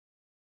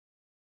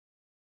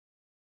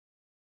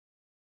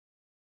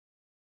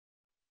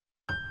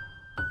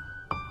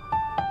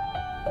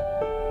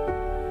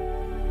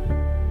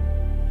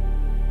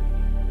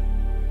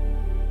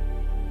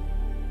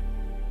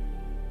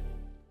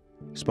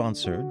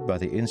sponsored by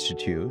the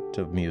Institute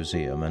of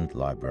Museum and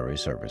Library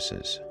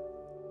Services.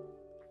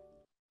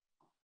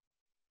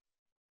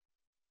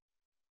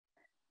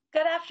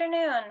 Good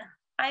afternoon.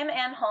 I'm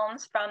Ann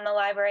Holmes from the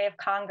Library of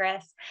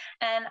Congress,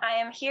 and I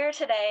am here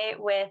today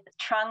with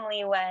Trung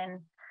Le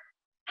Nguyen.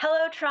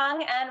 Hello,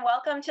 Trung, and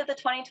welcome to the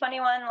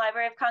 2021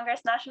 Library of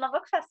Congress National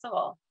Book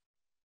Festival.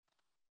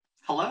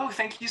 Hello,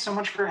 thank you so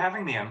much for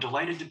having me. I'm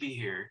delighted to be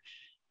here.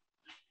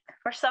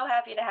 We're so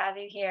happy to have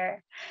you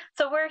here.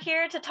 So we're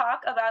here to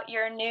talk about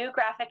your new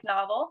graphic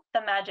novel,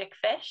 The Magic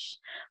Fish,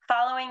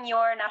 following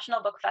your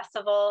National Book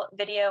Festival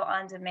video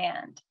on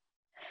demand.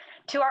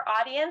 To our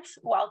audience,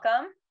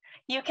 welcome.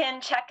 You can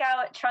check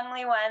out Trung Le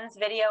Nguyen's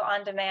video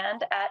on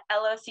demand at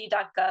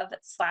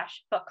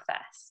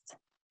loc.gov/bookfest.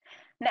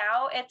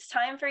 Now it's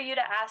time for you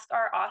to ask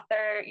our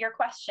author your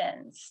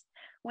questions.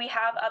 We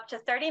have up to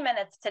 30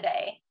 minutes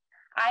today.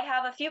 I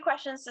have a few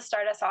questions to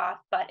start us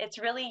off, but it's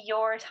really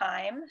your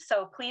time.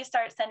 So please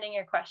start sending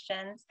your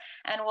questions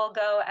and we'll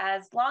go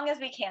as long as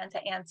we can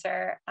to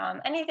answer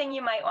anything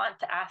you might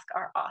want to ask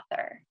our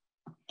author.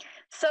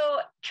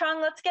 So Trung,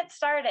 let's get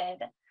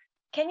started.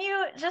 Can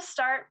you just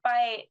start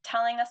by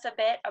telling us a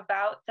bit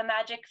about The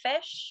Magic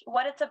Fish,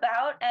 what it's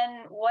about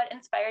and what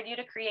inspired you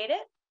to create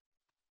it?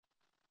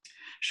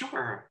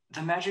 Sure.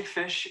 The Magic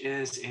Fish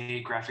is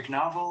a graphic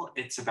novel.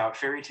 It's about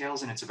fairy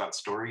tales and it's about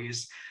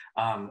stories.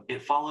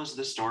 It follows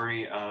the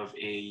story of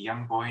a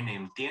young boy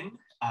named Tien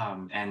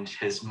and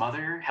his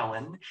mother,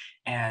 Helen,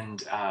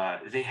 and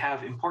they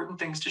have important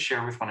things to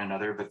share with one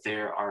another, but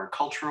there are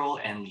cultural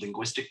and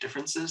linguistic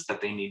differences that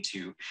they need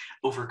to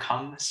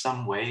overcome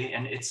some way.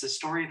 And it's a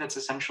story that's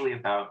essentially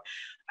about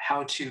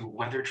how to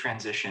weather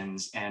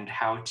transitions and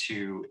how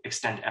to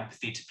extend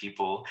empathy to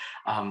people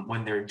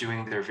when they're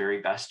doing their very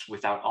best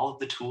without all of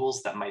the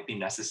tools that might be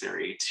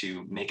necessary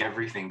to make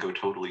everything go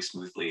totally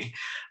smoothly.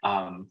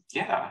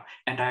 Yeah,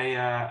 and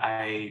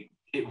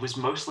it was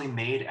mostly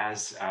made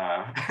as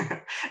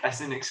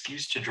as an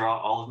excuse to draw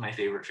all of my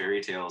favorite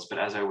fairy tales. But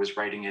as I was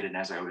writing it and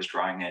as I was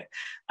drawing it,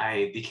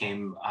 I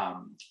became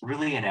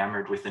really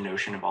enamored with the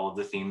notion of all of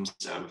the themes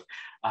of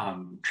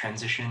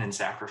transition and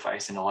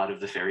sacrifice in a lot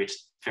of the fairy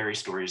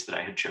stories that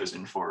I had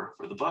chosen for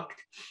the book.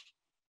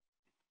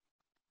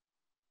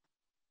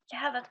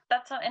 Yeah,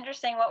 that's so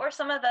interesting. What were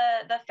some of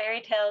the fairy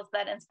tales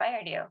that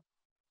inspired you?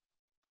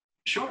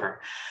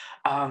 Sure.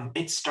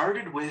 It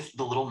started with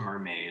The Little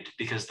Mermaid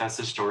because that's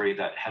a story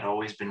that had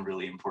always been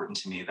really important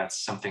to me.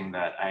 That's something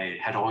that I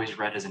had always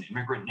read as an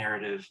immigrant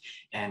narrative,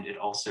 and it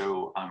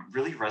also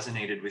really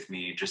resonated with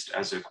me just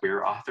as a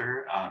queer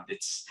author.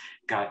 It's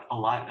got a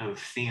lot of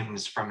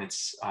themes from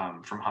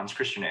from Hans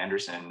Christian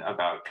Andersen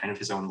about kind of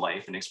his own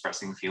life and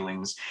expressing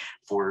feelings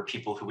for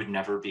people who would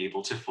never be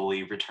able to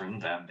fully return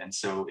them. And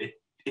so it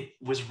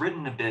was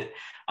written a bit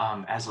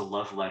as a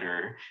love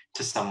letter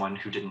to someone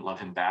who didn't love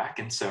him back.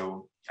 And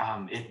so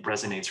it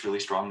resonates really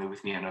strongly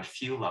with me on a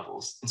few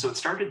levels. And so it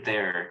started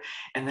there.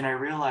 And then I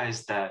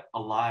realized that a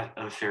lot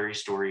of fairy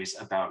stories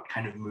about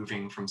kind of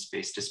moving from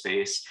space to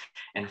space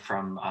and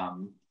from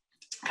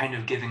kind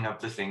of giving up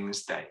the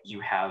things that you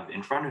have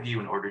in front of you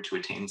in order to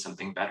attain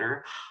something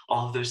better.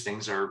 All of those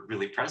things are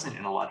really present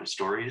in a lot of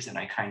stories. And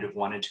I kind of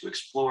wanted to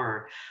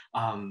explore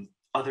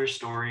other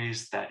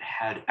stories that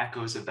had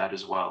echoes of that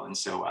as well. And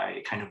so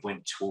I kind of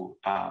went to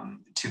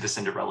the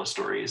Cinderella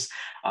stories.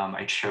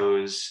 I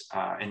chose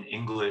an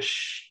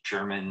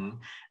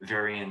English-German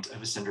variant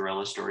of a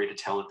Cinderella story to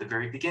tell at the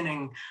very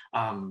beginning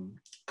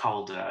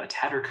called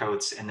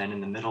Tattercoats. And then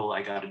in the middle,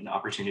 I got an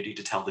opportunity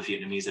to tell the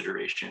Vietnamese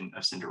iteration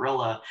of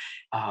Cinderella.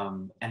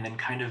 And then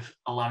kind of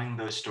allowing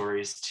those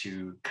stories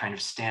to kind of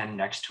stand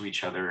next to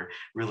each other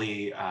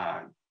really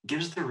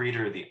gives the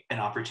reader an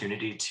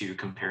opportunity to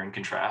compare and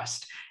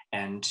contrast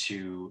and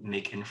to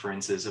make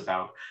inferences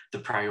about the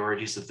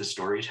priorities of the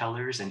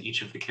storytellers, and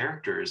each of the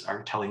characters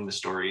are telling the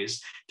stories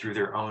through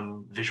their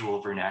own visual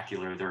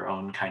vernacular, their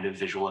own kind of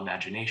visual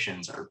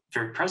imaginations are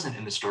very present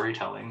in the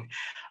storytelling.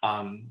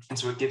 And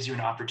so it gives you an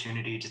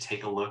opportunity to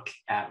take a look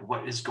at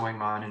what is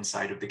going on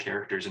inside of the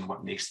characters and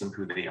what makes them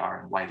who they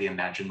are and why they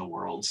imagine the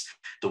worlds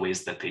the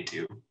ways that they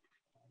do.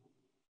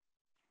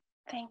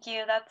 Thank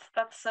you.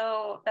 That's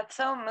so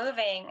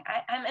moving.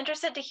 I'm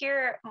interested to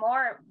hear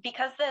more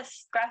because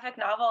this graphic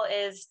novel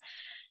is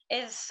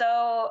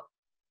so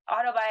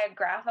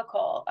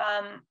autobiographical.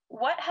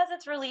 What has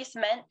its release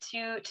meant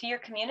to your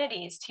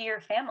communities, to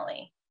your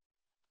family?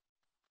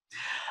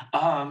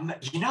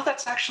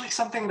 That's actually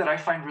something that I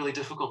find really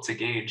difficult to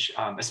gauge,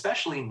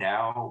 especially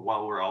now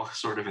while we're all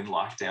sort of in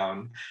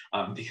lockdown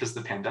because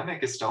the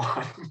pandemic is still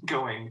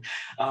ongoing.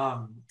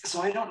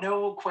 So I don't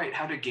know quite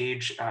how to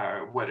gauge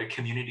what a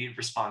community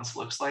response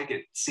looks like.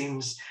 It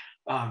seems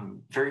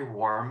very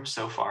warm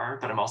so far,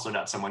 but I'm also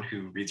not someone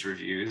who reads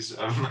reviews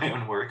of my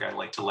own work. I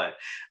like to let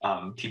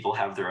people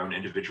have their own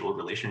individual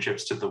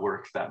relationships to the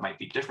work that might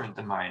be different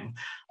than mine.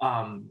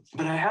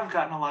 But I have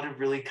gotten a lot of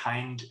really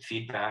kind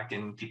feedback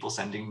and people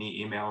sending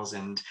me emails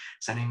and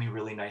sending me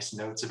really nice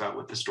notes about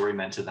what the story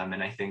meant to them.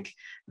 And I think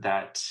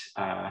that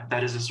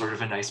that is a sort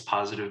of a nice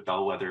positive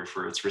bellwether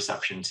for its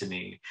reception to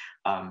me.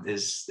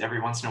 is every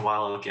once in a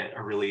while I'll get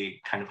a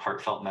really kind of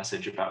heartfelt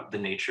message about the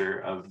nature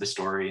of the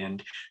story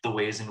and the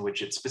ways in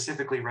which it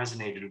specifically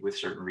resonated with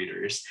certain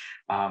readers.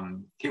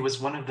 It was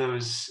one of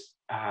those,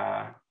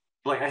 I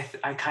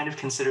kind of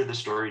consider the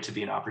story to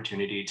be an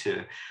opportunity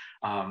to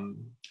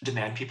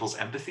demand people's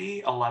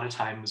empathy. A lot of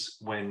times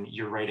when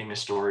you're writing a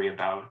story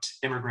about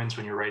immigrants,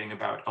 when you're writing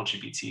about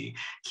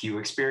LGBTQ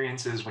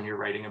experiences, when you're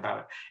writing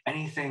about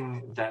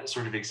anything that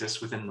sort of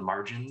exists within the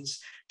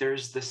margins,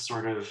 there's this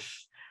sort of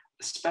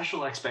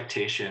special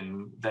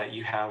expectation that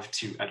you have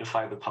to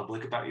edify the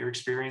public about your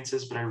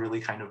experiences, but I really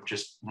kind of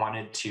just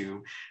wanted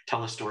to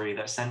tell a story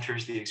that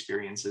centers the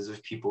experiences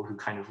of people who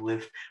kind of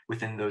live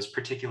within those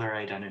particular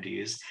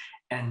identities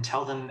and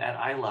tell them at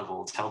eye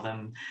level, tell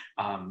them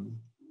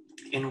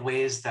in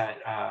ways that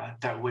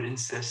that would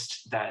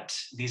insist that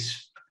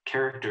these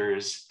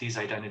characters, these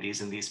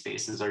identities, and these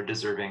spaces are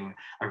deserving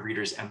a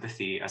reader's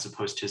empathy as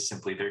opposed to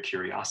simply their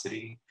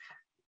curiosity.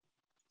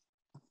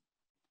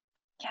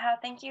 Yeah,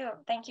 thank you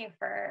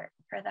for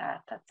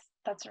that.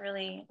 That's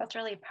really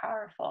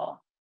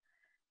powerful.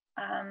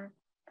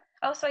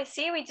 Oh, so I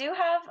see we do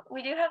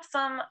have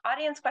some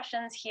audience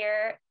questions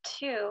here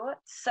too.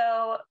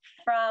 So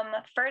from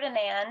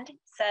Ferdinand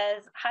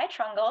says, "Hi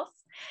Trungles.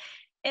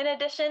 In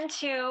addition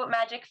to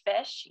Magic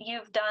Fish,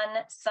 you've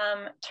done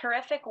some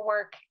terrific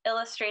work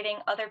illustrating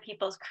other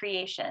people's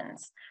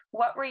creations.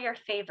 What were your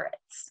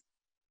favorites?"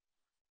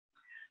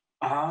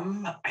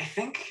 I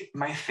think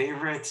my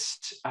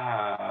favorites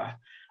are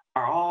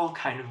all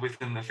kind of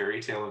within the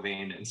fairy tale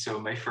vein. And so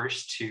my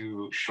first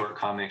two short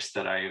comics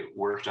that I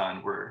worked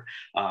on were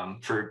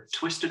for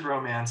Twisted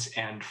Romance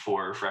and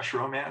for Fresh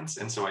Romance.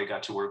 And so I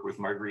got to work with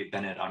Marguerite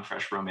Bennett on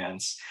Fresh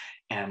Romance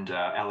and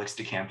Alex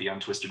DeCampi on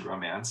Twisted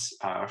Romance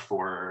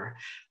for,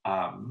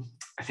 I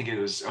think it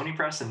was Oni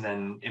Press and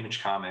then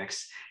Image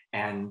Comics.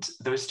 And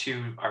those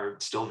two are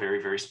still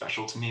very, very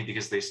special to me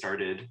because they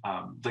started,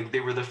 they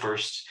were the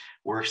first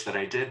works that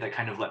I did that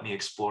kind of let me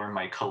explore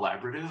my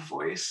collaborative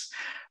voice.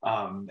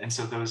 And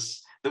so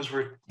those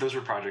were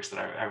projects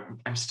that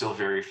I'm still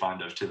very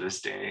fond of to this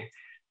day.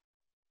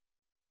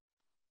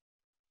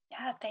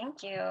 Yeah,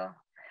 thank you.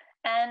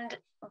 And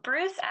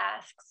Bruce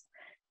asks,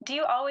 "Do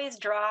you always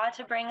draw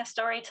to bring a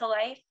story to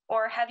life,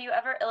 or have you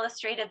ever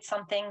illustrated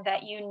something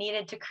that you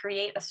needed to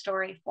create a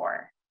story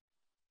for?"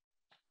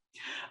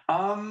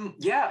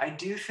 Yeah, I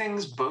do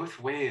things both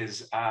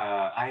ways.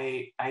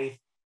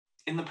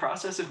 In the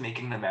process of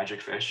making the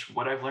Magic Fish,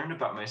 what I've learned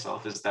about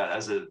myself is that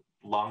as a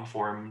long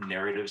form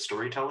narrative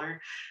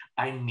storyteller,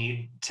 I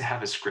need to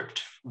have a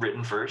script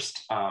written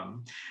first.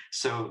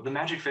 So the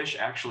Magic Fish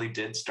actually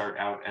did start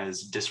out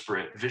as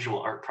disparate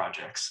visual art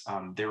projects.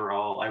 They were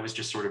all, I was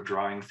just sort of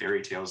drawing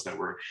fairy tales that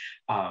were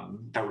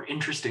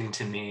interesting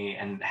to me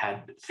and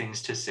had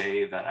things to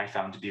say that I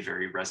found to be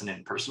very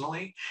resonant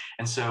personally.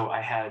 And so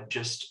I had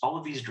just all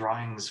of these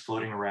drawings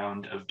floating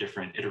around of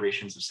different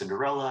iterations of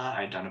Cinderella.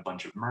 I'd done a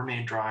bunch of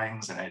mermaid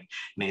drawings and I'd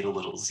made a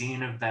little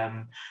zine of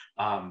them.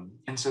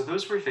 And so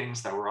those were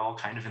things that were all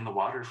kind of in the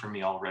water for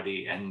me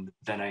already. And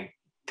then I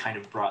kind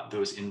of brought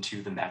those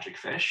into the Magic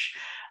Fish.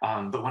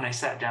 But when I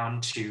sat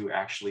down to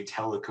actually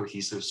tell a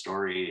cohesive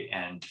story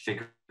and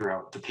figure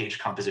out the page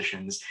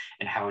compositions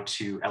and how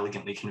to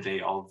elegantly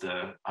convey all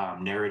the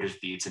narrative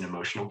beats and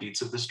emotional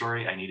beats of the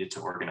story, I needed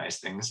to organize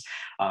things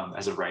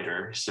as a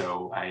writer.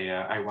 So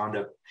I wound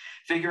up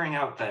figuring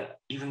out that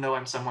even though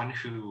I'm someone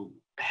who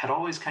had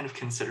always kind of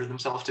considered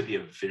themselves to be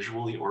a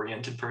visually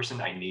oriented person,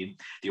 I need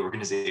the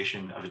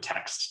organization of a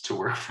text to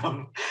work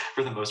from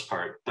for the most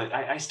part. But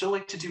I still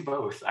like to do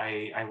both.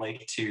 I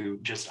like to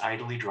just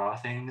idly draw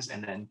things,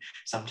 and then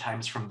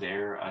sometimes from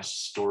there, a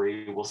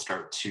story will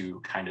start to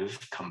kind of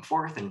come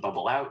forth and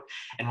bubble out.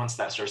 And once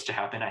that starts to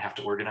happen, I have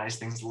to organize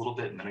things a little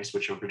bit, and then I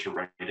switch over to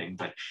writing.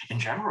 But in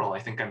general, I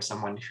think I'm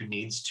someone who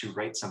needs to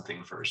write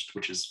something first,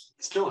 which is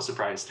still a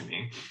surprise to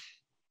me.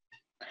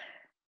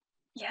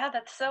 Yeah,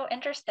 that's so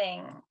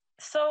interesting.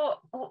 So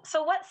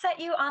what set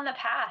you on the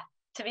path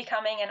to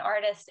becoming an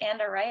artist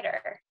and a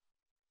writer?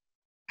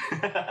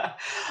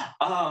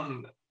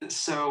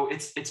 So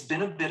it's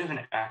been a bit of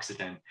an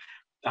accident.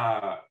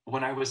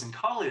 When I was in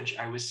college,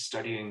 I was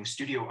studying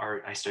studio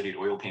art. I studied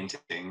oil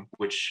painting,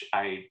 which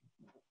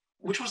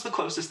was the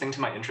closest thing to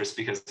my interest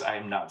because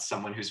I'm not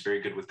someone who's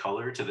very good with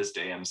color. To this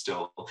day, I'm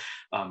still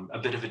a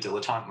bit of a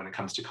dilettante when it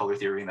comes to color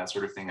theory and that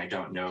sort of thing. I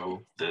don't know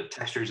the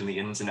textures and the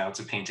ins and outs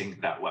of painting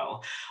that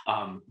well.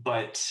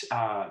 But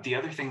the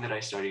other thing that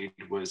I studied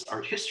was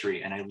art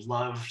history, and I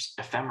loved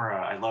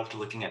ephemera. I loved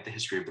looking at the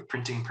history of the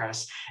printing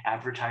press,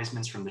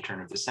 advertisements from the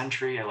turn of the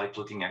century. I liked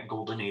looking at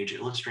Golden Age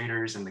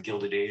illustrators and the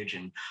Gilded Age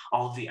and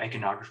all of the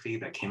iconography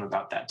that came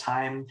about that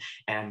time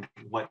and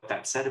what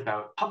that said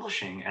about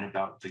publishing and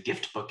about the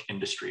gift book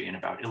industry and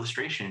about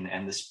illustration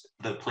and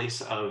the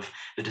place of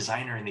the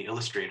designer and the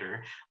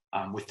illustrator.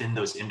 within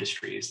those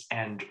industries.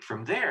 And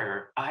from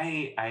there,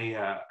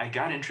 I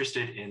got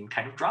interested in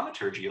kind of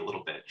dramaturgy a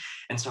little bit.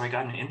 And so I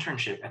got an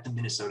internship at the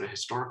Minnesota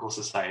Historical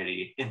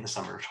Society in the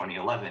summer of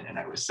 2011. And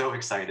I was so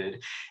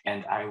excited.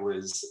 And I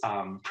was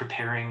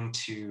preparing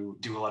to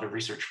do a lot of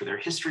research for their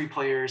history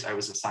players. I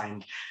was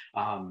assigned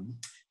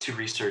to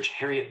research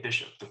Harriet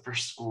Bishop, the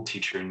first school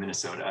teacher in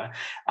Minnesota.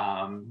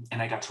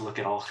 And I got to look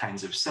at all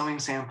kinds of sewing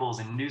samples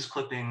and news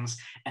clippings.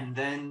 And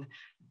then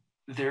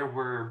there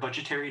were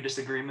budgetary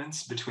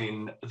disagreements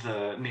between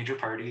the major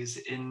parties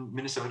in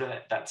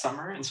Minnesota that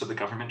summer. And so the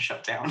government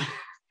shut down.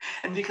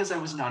 And because I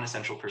was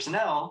non-essential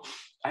personnel,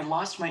 I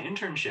lost my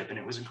internship and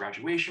it was a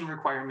graduation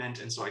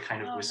requirement. And so I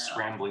kind of was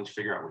scrambling to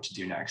figure out what to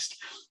do next.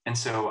 And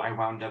so I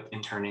wound up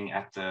interning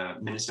at the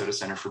Minnesota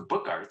Center for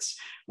Book Arts,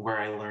 where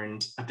I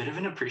learned a bit of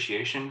an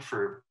appreciation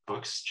for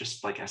books,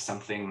 just like as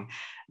something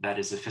that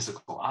is a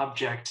physical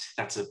object,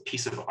 that's a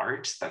piece of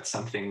art, that's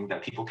something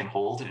that people can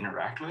hold and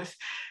interact with.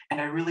 And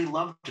I really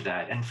loved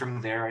that. And from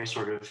there, I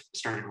sort of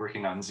started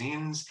working on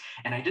zines.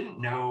 And I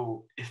didn't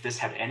know if this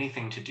had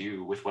anything to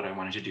do with what I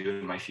wanted to do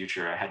in my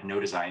future. I had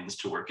no designs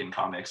to work in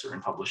comics or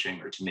in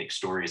publishing or to make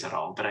stories at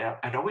all. But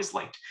I'd always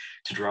liked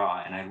to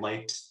draw, and I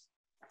liked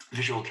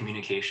visual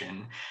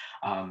communication.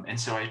 And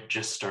so I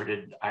just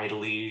started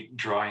idly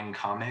drawing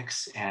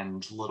comics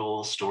and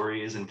little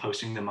stories and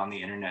posting them on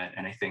the internet.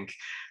 And I think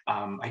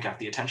I got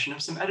the attention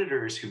of some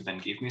editors who then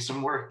gave me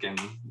some work. And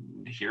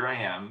here I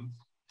am,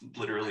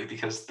 literally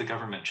because the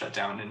government shut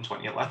down in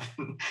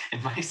 2011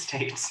 in my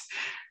state.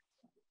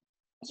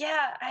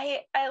 Yeah,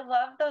 I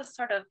love those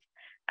sort of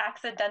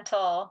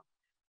accidental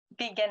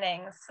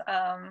beginnings,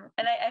 and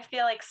I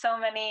feel like so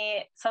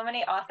many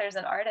authors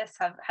and artists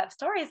have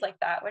stories like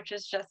that, which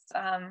is just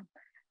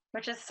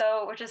which is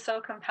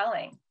so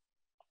compelling.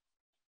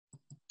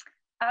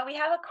 We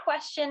have a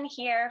question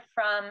here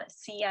from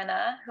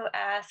Sienna, who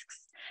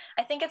asks,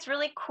 I think it's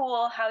really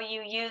cool how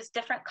you use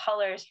different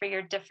colors for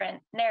your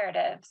different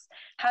narratives.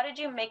 How did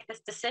you make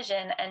this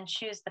decision and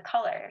choose the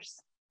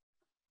colors?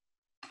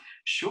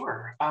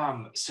 Sure.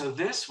 So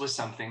this was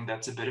something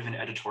that's a bit of an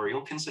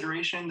editorial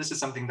consideration. This is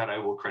something that I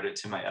will credit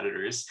to my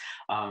editors,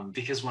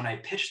 because when I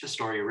pitched the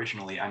story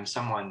originally, I'm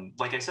someone,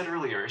 like I said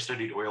earlier, I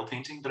studied oil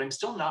painting, but I'm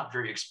still not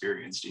very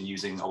experienced in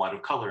using a lot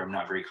of color. I'm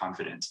not very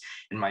confident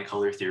in my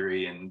color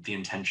theory and the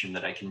intention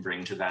that I can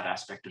bring to that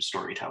aspect of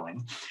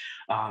storytelling.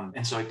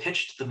 And so I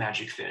pitched The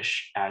Magic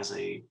Fish as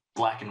a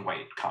black and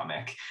white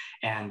comic,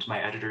 and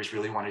my editors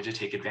really wanted to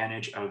take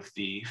advantage of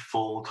the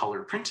full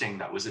color printing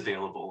that was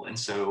available. And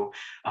so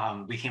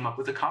we came up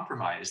with a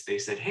compromise. They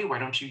said, hey, why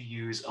don't you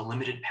use a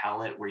limited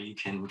palette where you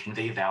can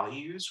convey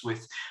values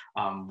with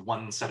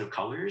one set of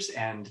colors,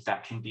 and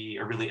that can be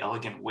a really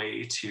elegant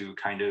way to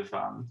kind of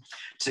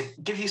to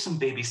give you some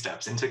baby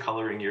steps into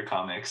coloring your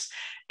comics.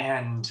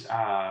 And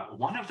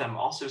one of them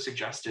also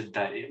suggested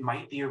that it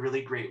might be a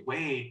really great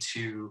way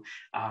to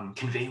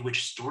convey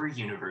which story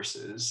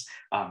universes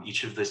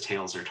each of the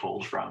tales are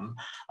told from.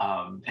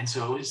 And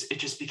so it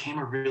just became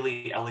a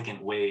really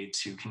elegant way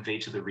to convey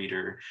to the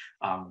reader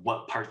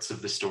what parts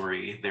of the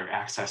story they're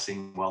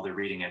accessing while they're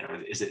reading it.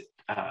 Or is it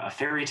a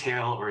fairy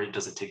tale, or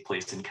does it take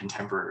place in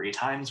contemporary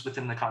times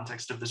within the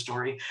context of the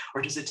story?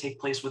 Or does it take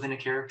place within a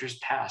character's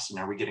past? And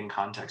are we getting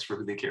context for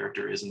who the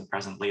character is in the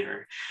present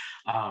later?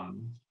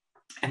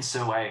 And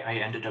so I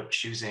ended up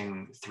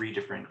choosing 3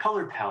 different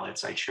color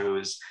palettes. I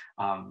chose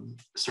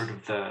sort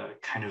of the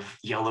kind of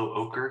yellow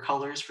ochre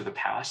colors for the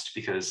past,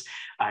 because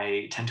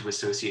I tend to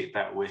associate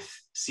that with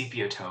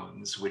sepia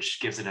tones, which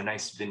gives it a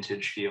nice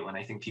vintage feel. And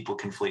I think people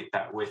conflate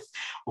that with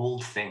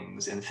old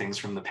things and things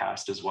from the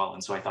past as well.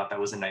 And so I thought that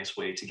was a nice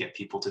way to get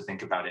people to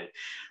think about it.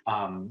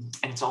 And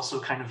it's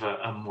also kind of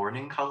a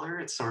morning color.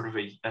 It's sort of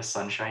a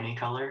sunshiny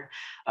color.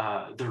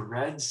 The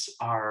reds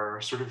are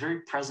sort of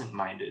very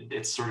present-minded.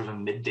 It's sort of a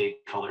midday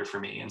color for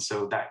me. And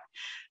so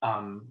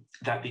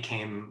that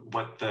became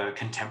what the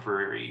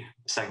contemporary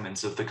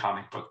segments of the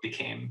comic book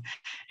became.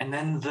 And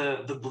then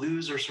the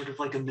blues are sort of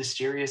like a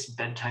mysterious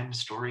bedtime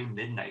story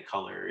midnight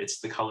color. It's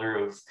the color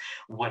of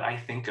what I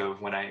think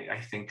of when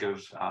I think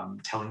of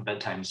telling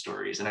bedtime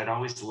stories. And I'd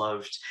always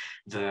loved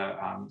the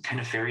kind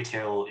of fairy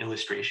tale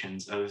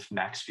illustrations of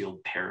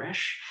Maxfield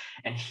Parrish.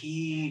 And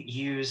he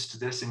used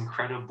this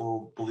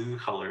incredible blue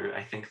color,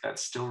 I think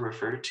that's still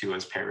referred to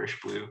as Parrish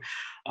blue.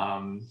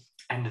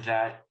 And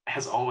that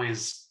has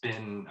always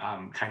been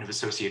kind of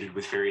associated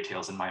with fairy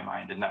tales in my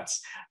mind. And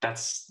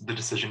that's the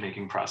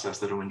decision-making process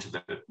that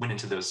went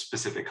into those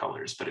specific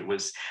colors. But it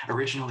was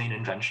originally an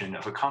invention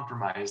of a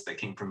compromise that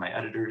came from my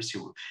editors,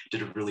 who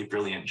did a really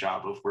brilliant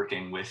job of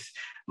working with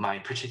my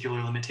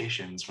particular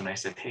limitations when I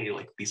said, hey,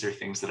 like, these are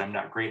things that I'm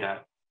not great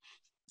at.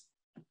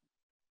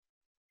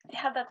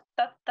 Yeah,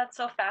 that's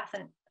so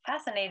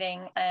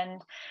fascinating.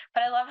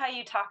 But I love how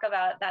you talk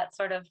about that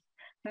sort of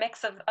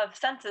mix of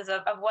senses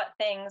of what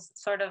things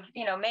sort of,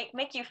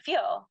 make you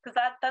feel, because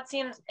that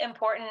seems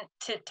important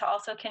to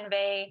also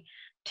convey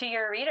to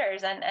your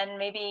readers and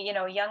maybe,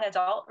 young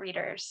adult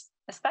readers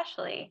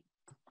especially.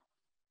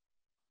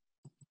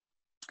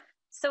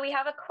 So we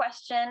have a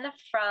question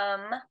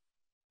from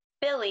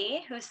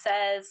Billy, who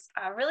says,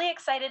 really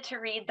excited to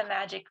read The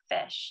Magic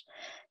Fish.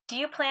 Do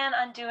you plan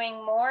on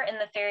doing more in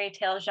the fairy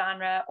tale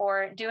genre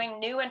or doing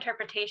new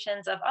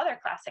interpretations of other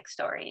classic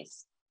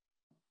stories?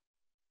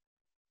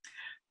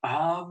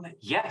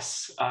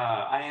 Yes,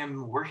 I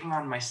am working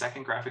on my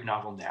second graphic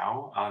novel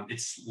now.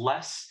 It's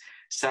less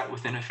set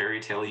within a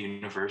fairy tale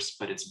universe,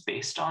 but it's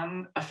based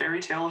on a fairy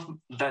tale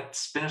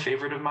that's been a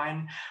favorite of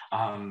mine.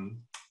 And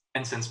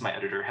since my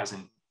editor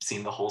hasn't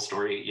seen the whole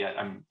story yet,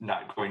 I'm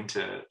not going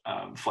to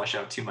flesh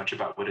out too much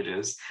about what it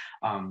is.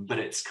 But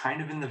it's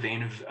kind of in the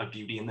vein of a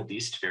Beauty and the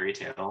Beast fairy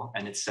tale,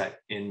 and it's set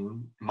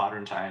in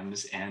modern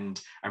times,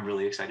 and I'm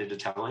really excited to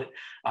tell it.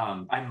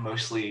 I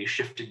mostly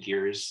shifted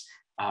gears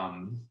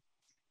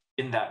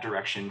in that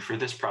direction for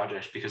this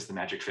project because The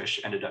Magic Fish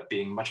ended up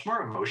being much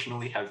more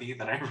emotionally heavy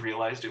than I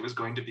realized it was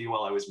going to be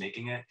while I was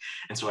making it.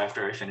 And so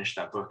after I finished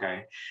that book,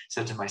 I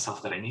said to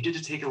myself that I needed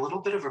to take a little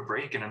bit of a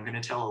break, and I'm going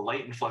to tell a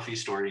light and fluffy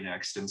story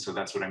next. And so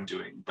that's what I'm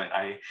doing. But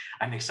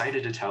I'm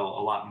excited to tell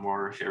a lot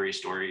more fairy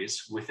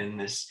stories within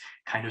this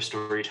kind of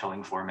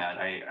storytelling format.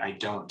 I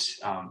don't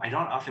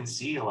often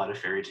see a lot of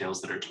fairy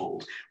tales that are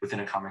told within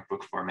a comic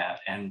book format,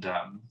 and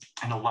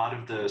a lot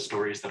of the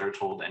stories that are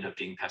told end up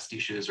being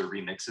pastiches or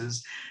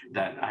remixes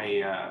that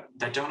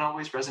don't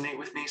always resonate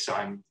with me. So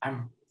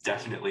I'm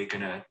definitely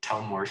gonna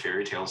tell more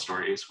fairy tale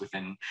stories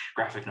within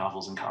graphic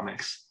novels and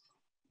comics.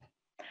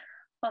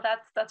 Well,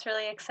 that's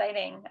really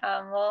exciting.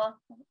 We'll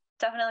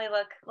definitely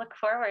look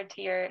forward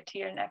to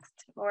your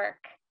next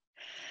work.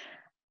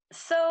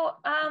 So,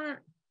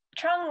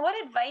 Trung,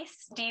 what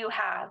advice do you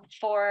have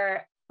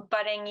for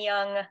budding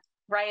young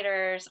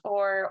writers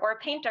or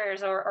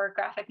painters or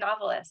graphic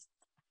novelists?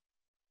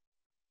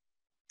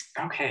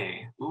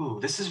 Okay. Ooh,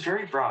 this is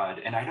very broad,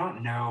 and I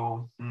don't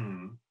know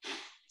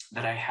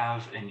that I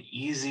have an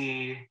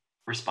easy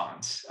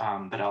response,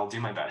 but I'll do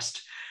my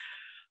best.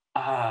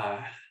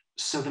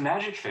 So The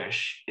Magic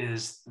Fish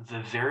is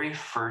the very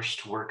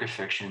first work of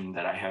fiction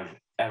that I have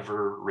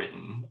ever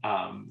written.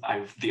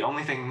 The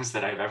only things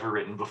that I've ever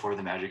written before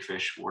The Magic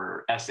Fish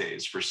were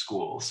essays for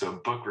school, so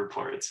book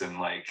reports and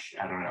I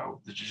don't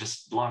know,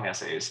 just long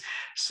essays.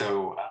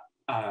 So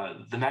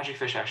The Magic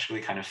Fish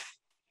actually kind of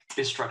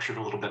is structured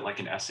a little bit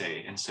like an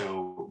essay. And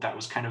so that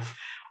was kind of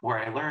where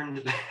I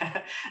learned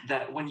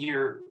that when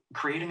you're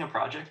creating a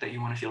project that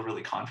you want to feel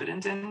really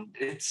confident in,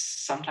 it's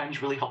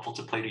sometimes really helpful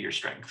to play to your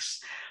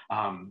strengths.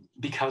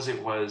 Because it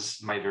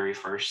was my very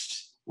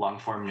first long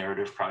form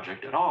narrative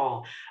project at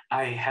all,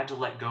 I had to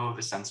let go of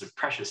a sense of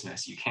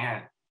preciousness. You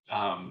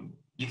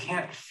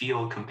can't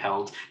feel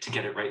compelled to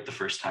get it right the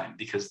first time,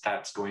 because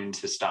that's going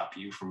to stop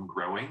you from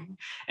growing.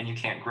 And you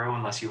can't grow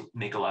unless you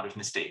make a lot of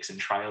mistakes and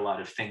try a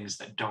lot of things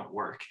that don't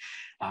work.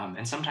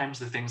 And sometimes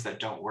the things that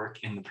don't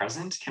work in the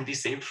present can be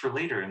saved for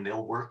later, and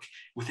they'll work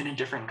within a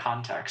different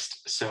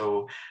context.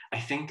 So I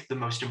think the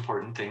most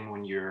important thing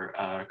when you're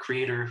a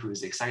creator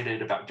who's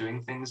excited about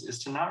doing things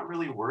is to not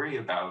really worry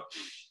about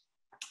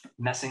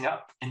messing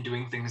up and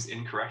doing things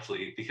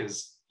incorrectly,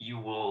 because you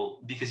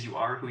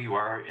are who you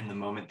are in the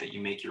moment that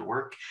you make your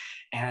work,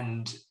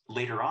 and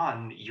later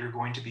on you're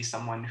going to be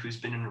someone who's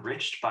been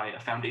enriched by a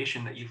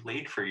foundation that you've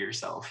laid for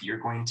yourself. You're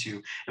going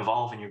to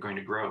evolve and you're going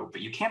to grow, but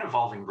you can't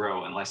evolve and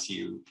grow unless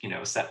you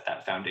set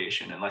that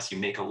foundation, unless you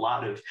make a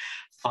lot of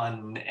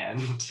fun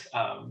and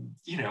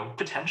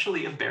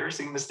potentially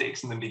embarrassing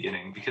mistakes in the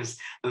beginning, because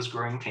those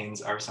growing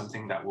pains are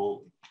something that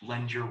will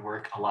lend your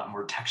work a lot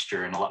more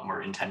texture and a lot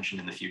more intention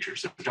in the future.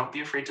 So don't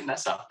be afraid to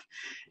mess up,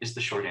 is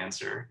the short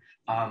answer.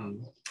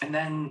 And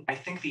then I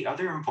think the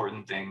other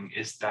important thing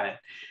is that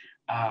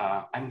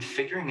I'm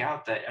figuring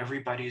out that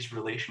everybody's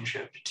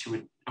relationship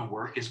to a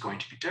work is going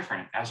to be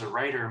different. As a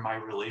writer, my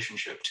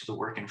relationship to the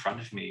work in front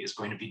of me is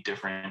going to be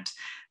different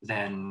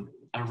than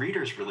a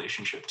reader's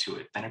relationship to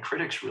it, than a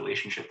critic's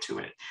relationship to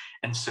it.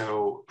 And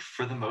so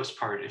for the most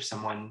part, if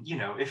someone,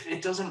 if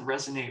it doesn't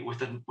resonate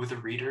with a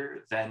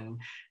reader, then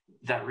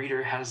that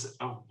reader has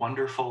a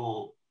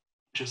wonderful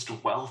just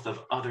wealth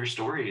of other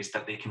stories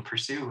that they can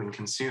pursue and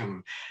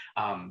consume.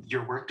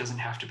 Your work doesn't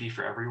have to be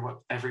for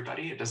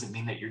everybody. It doesn't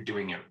mean that you're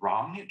doing it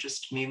wrong. It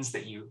just means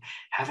that you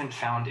haven't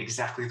found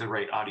exactly the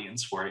right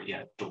audience for it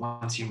yet. But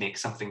once you make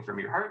something from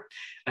your heart,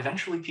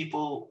 eventually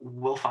people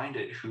will find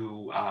it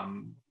who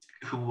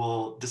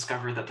will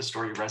discover that the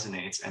story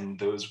resonates, and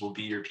those will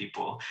be your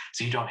people.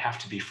 So you don't have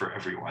to be for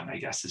everyone, I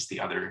guess, is the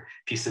other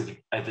piece of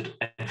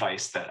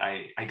advice that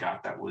I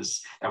got that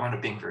wound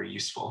up being very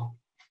useful.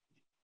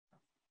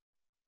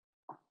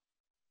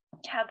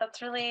 Yeah,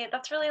 that's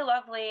really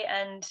lovely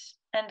and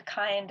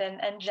kind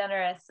and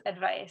generous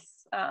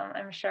advice.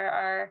 I'm sure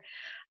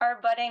our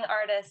budding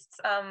artists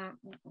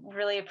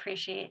really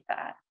appreciate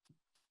that.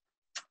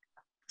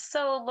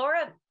 So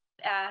Laura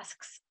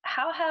asks,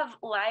 how have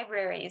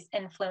libraries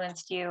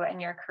influenced you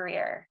and your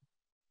career?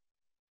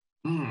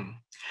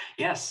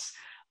 Yes.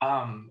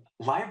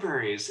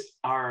 Libraries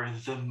are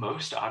the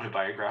most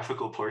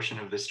autobiographical portion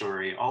of the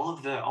story. All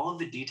of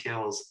the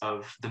details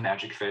of The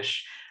Magic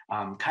Fish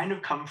kind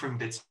of come from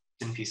bits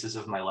and pieces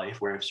of my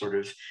life where I've sort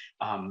of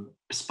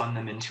spun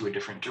them into a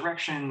different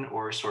direction,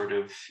 or sort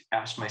of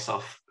asked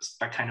myself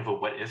a kind of a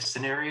what if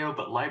scenario.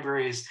 But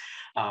libraries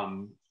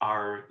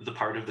are the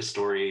part of the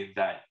story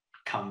that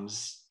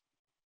comes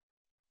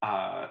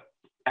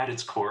at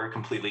its core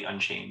completely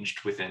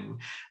unchanged within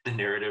the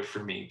narrative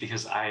for me,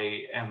 because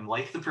I am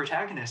like the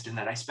protagonist in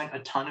that I spent a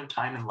ton of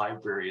time in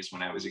libraries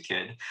when I was a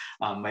kid.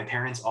 My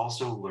parents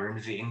also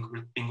learned the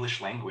English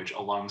language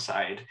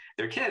alongside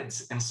their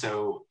kids, and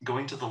so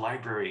going to the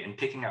library and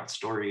picking out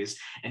stories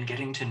and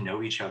getting to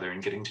know each other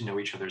and getting to know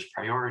each other's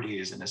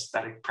priorities and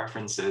aesthetic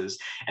preferences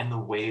and the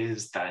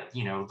ways that,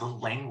 you know, the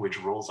language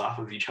rolls off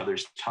of each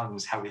other's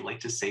tongues, how we like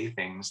to say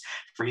things,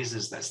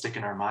 phrases that stick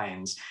in our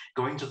minds.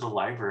 Going to the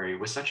library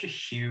was such a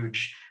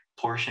huge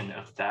portion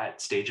of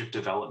that stage of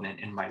development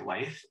in my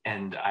life,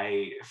 and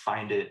I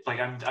find it like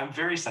I'm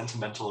very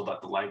sentimental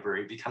about the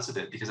library because of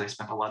it, because I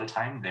spent a lot of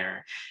time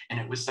there,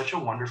 and it was such a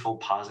wonderful,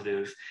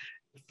 positive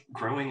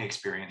growing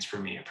experience for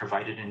me. It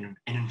provided an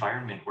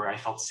environment where I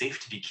felt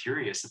safe to be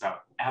curious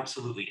about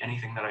absolutely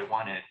anything that I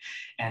wanted.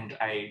 And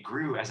I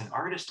grew as an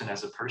artist and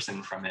as a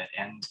person from it.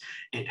 And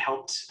it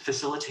helped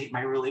facilitate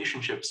my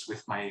relationships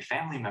with my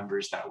family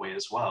members that way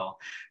as well.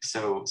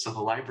 So the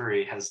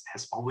library has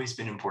always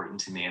been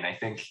important to me. And I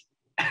think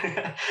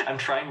I'm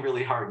trying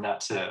really hard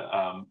not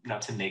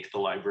to make the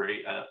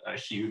library a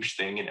huge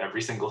thing in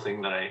every single thing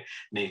that I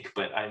make,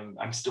 but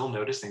I'm still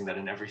noticing that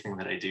in everything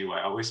that I do,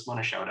 I always want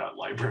to shout out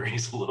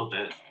libraries a little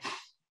bit.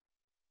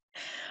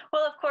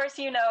 Well, of course,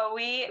 you know,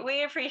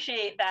 we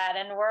appreciate that,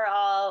 and we're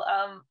all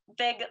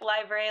big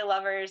library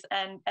lovers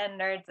and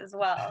nerds as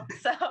well.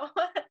 So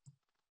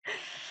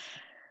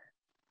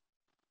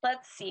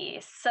let's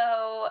see.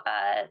 So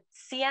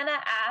Sienna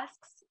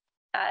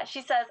asks,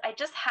 she says, I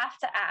just have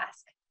to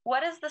ask,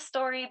 what is the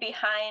story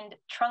behind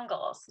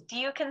Trungles? Do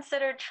you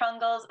consider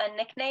Trungles a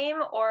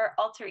nickname or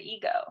alter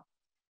ego?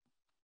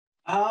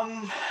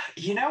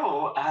 You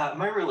know,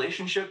 my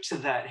relationship to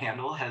that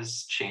handle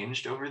has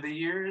changed over the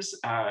years.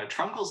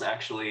 Trungles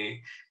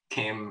actually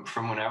came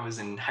from when I was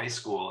in high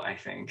school, I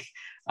think.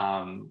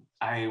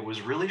 I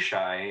was really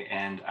shy,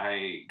 and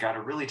I got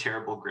a really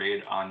terrible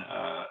grade on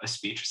a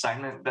speech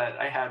assignment that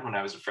I had when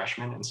I was a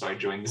freshman. And so I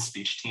joined the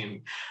speech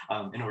team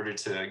in order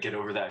to get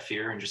over that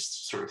fear and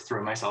just sort of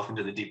throw myself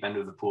into the deep end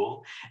of the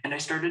pool. And I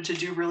started to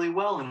do really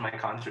well, and my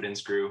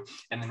confidence grew.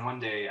 And then one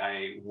day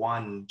I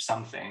won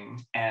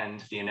something,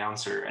 and the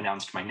announcer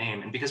announced my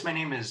name. And because my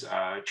name is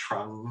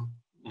Trung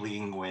Le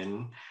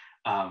Nguyen,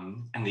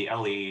 and the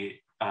Le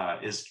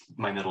is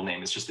my middle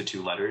name, it's just the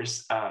two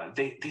letters.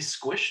 They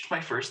squished my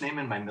first name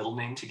and my middle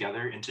name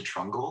together into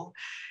Trungle.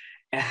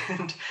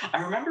 And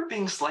I remember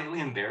being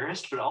slightly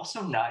embarrassed, but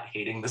also not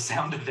hating the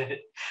sound of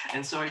it.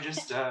 And so I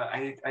just,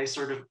 I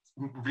sort of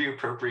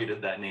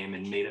reappropriated that name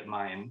and made it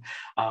mine.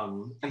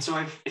 And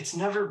so it's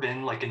never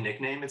been like a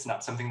nickname. It's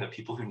not something that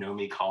people who know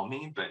me call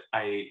me, but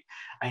I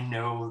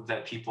know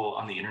that people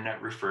on the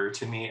internet refer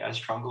to me as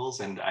Trungles,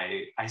 and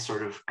I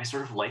sort of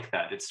like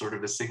that. It's sort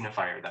of a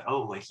signifier that,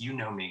 oh, like, you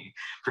know me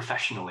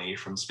professionally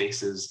from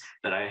spaces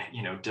that I,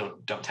 you know,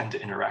 don't tend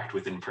to interact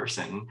with in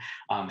person.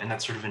 And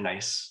that's sort of a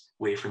nice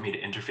way for me to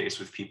interface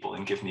with people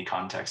and give me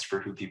context for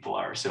who people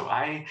are. So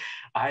I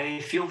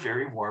feel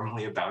very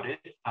warmly about it.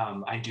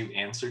 I do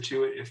answer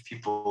to it if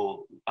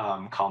people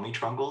call me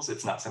Trungles.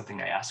 It's not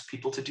something I ask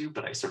people to do,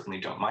 but I certainly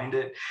don't mind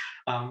it.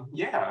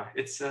 Yeah,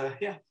 it's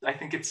yeah.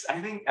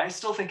 I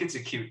still think it's a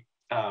cute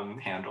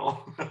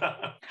handle.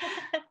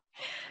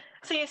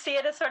 So you see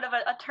it as sort of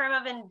a term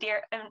of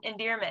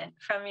endearment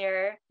from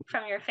your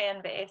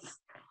fan base.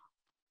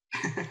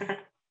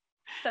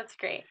 That's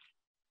great.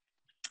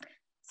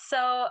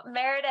 So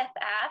Meredith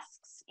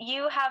asks,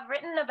 you have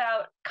written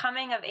about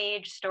coming of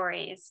age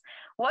stories.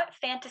 What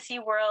fantasy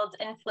worlds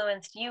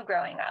influenced you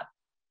growing up?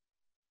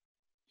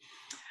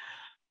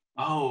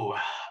 Oh,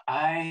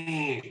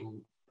 I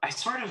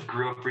sort of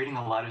grew up reading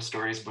a lot of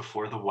stories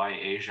before the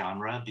YA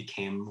genre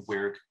became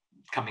where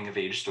coming of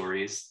age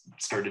stories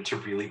started to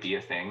really be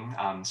a thing.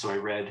 So I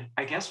read,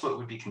 I guess, what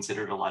would be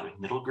considered a lot of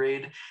middle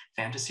grade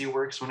fantasy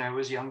works when I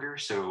was younger.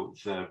 So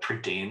the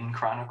Prydain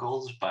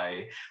Chronicles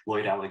by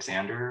Lloyd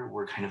Alexander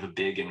were kind of a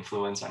big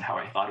influence on how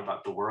I thought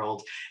about the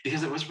world,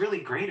 because it was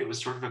really great. It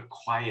was sort of a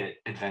quiet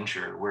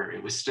adventure where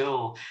it was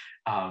still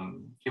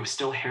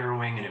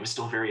harrowing and it was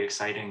still very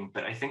exciting.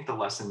 But I think the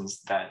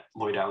lessons that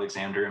Lloyd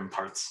Alexander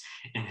imparts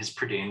in his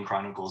Prydain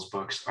Chronicles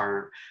books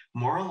are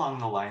more along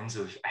the lines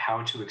of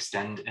how to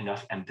extend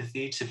enough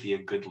empathy to be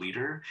a good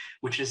leader,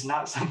 which is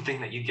not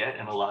something that you get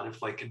in a lot of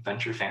like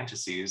adventure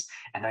fantasies.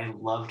 And I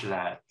loved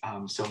that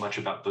so much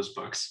about those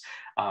books.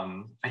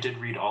 I did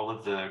read all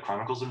of the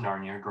Chronicles of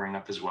Narnia growing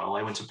up as well.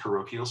 I went to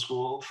parochial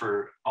school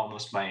for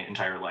almost my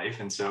entire life.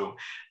 And so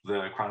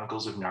the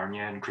Chronicles of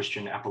Narnia and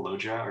Christian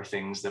apologia are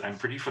things that I'm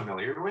pretty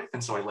familiar with.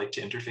 And so I like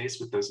to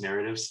interface with those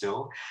narratives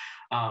still.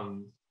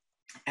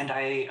 And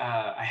I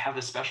have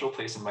a special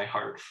place in my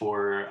heart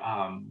for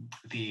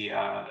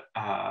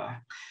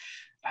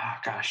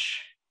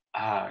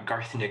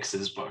Garth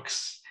Nix's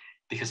books.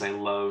 because I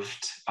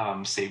loved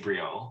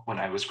Sabriel when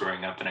I was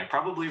growing up, and I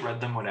probably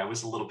read them when I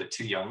was a little bit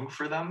too young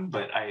for them,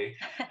 but I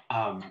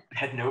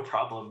had no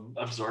problem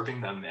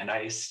absorbing them, and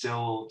I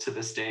still, to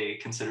this day,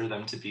 consider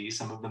them to be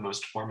some of the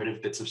most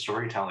formative bits of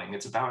storytelling.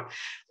 It's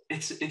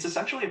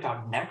essentially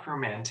about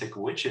necromantic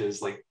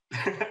witches, like,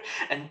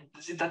 and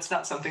that's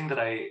not something that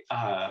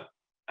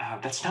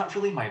that's not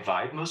really my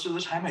vibe most of the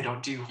time. I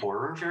don't do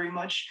horror very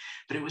much,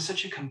 but it was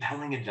such a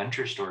compelling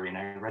adventure story, and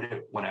I read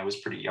it when I was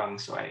pretty young,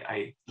 so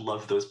I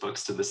love those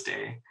books to this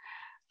day.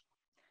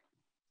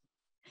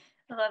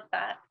 I love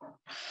that.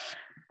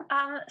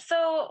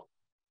 So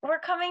we're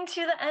coming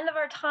to the end of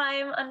our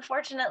time,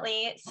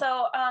 unfortunately.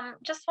 So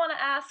just want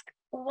to ask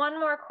one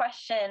more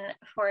question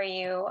for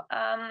you.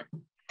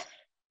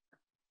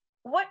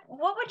 What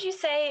would you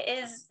say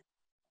is,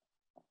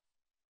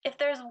 if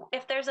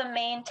there's a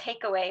main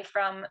takeaway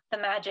from The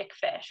Magic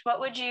Fish, what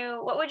would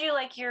you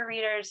like your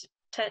readers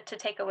to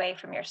take away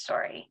from your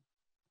story?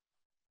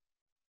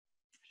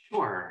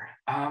 Sure.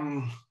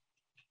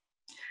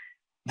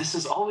 This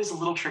is always a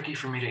little tricky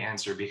for me to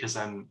answer because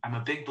I'm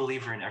a big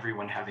believer in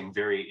everyone having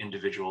very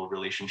individual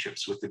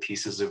relationships with the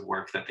pieces of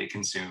work that they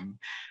consume.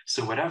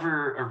 So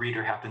whatever a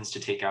reader happens to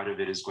take out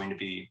of it is going to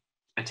be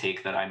a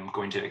take that I'm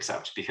going to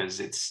accept,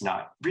 because it's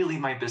not really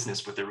my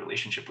business what their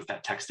relationship with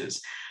that text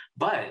is.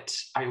 But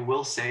I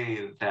will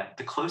say that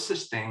the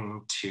closest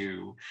thing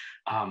to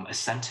a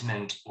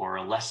sentiment or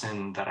a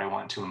lesson that I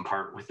want to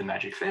impart with The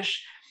Magic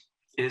Fish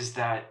is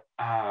that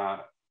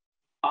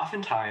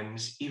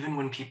oftentimes, even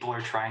when people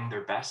are trying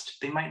their best,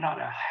 they might not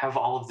have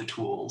all of the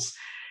tools,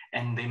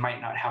 and they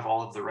might not have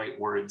all of the right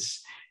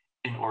words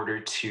in order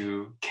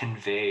to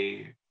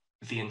convey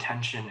the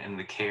intention and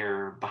the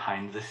care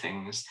behind the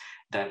things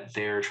that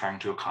they're trying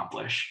to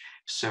accomplish.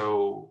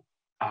 So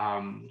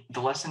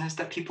the lesson is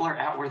that people are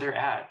at where they're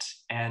at,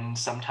 and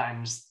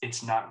sometimes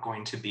it's not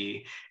going to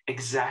be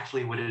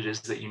exactly what it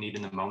is that you need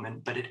in the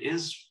moment, but it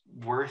is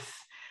worth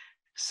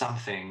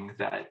something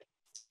that,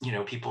 you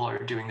know, people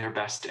are doing their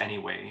best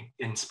anyway,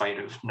 in spite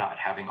of not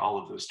having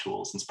all of those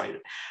tools, in spite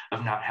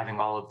of not having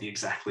all of the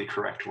exactly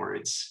correct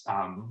words.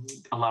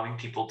 Allowing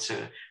people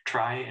to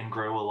try and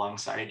grow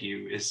alongside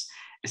you is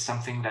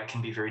something that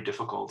can be very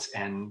difficult,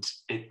 and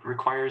it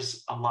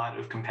requires a lot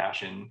of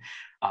compassion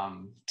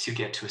to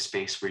get to a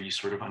space where you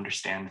sort of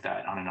understand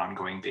that on an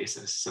ongoing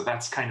basis. So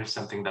that's kind of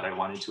something that I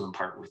wanted to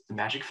impart with The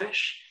Magic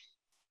Fish.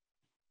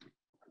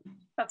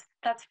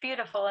 That's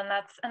beautiful, and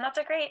that's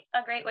a great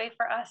way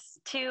for us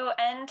to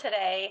end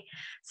today.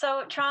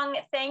 So Trung,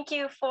 thank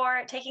you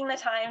for taking the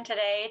time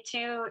today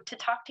to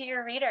talk to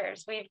your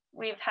readers.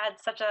 We've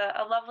had such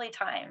a lovely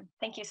time.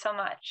 Thank you so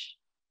much.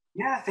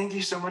 Yeah, thank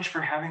you so much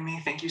for having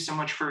me. Thank you so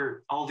much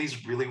for all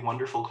these really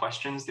wonderful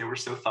questions. They were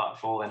so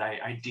thoughtful, and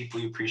I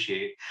deeply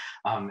appreciate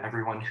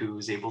everyone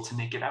who's able to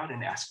make it out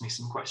and ask me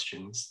some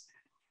questions.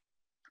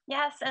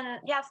 Yes, and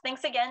yes,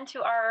 thanks again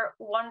to our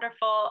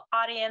wonderful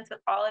audience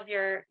with all of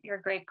your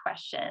great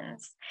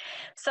questions.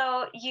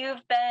 So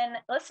you've been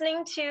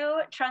listening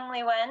to Trung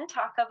Le Nguyen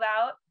talk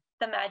about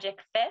The Magic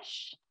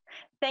Fish.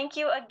 Thank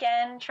you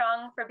again,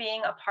 Trung, for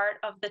being a part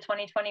of the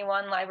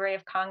 2021 Library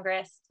of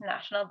Congress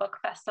National Book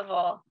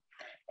Festival.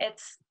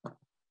 It's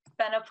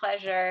been a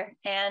pleasure.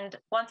 And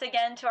once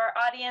again, to our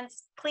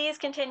audience, please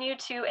continue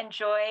to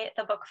enjoy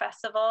the book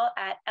festival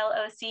at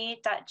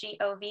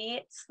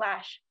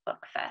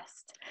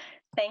loc.gov/bookfest.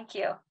 Thank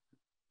you.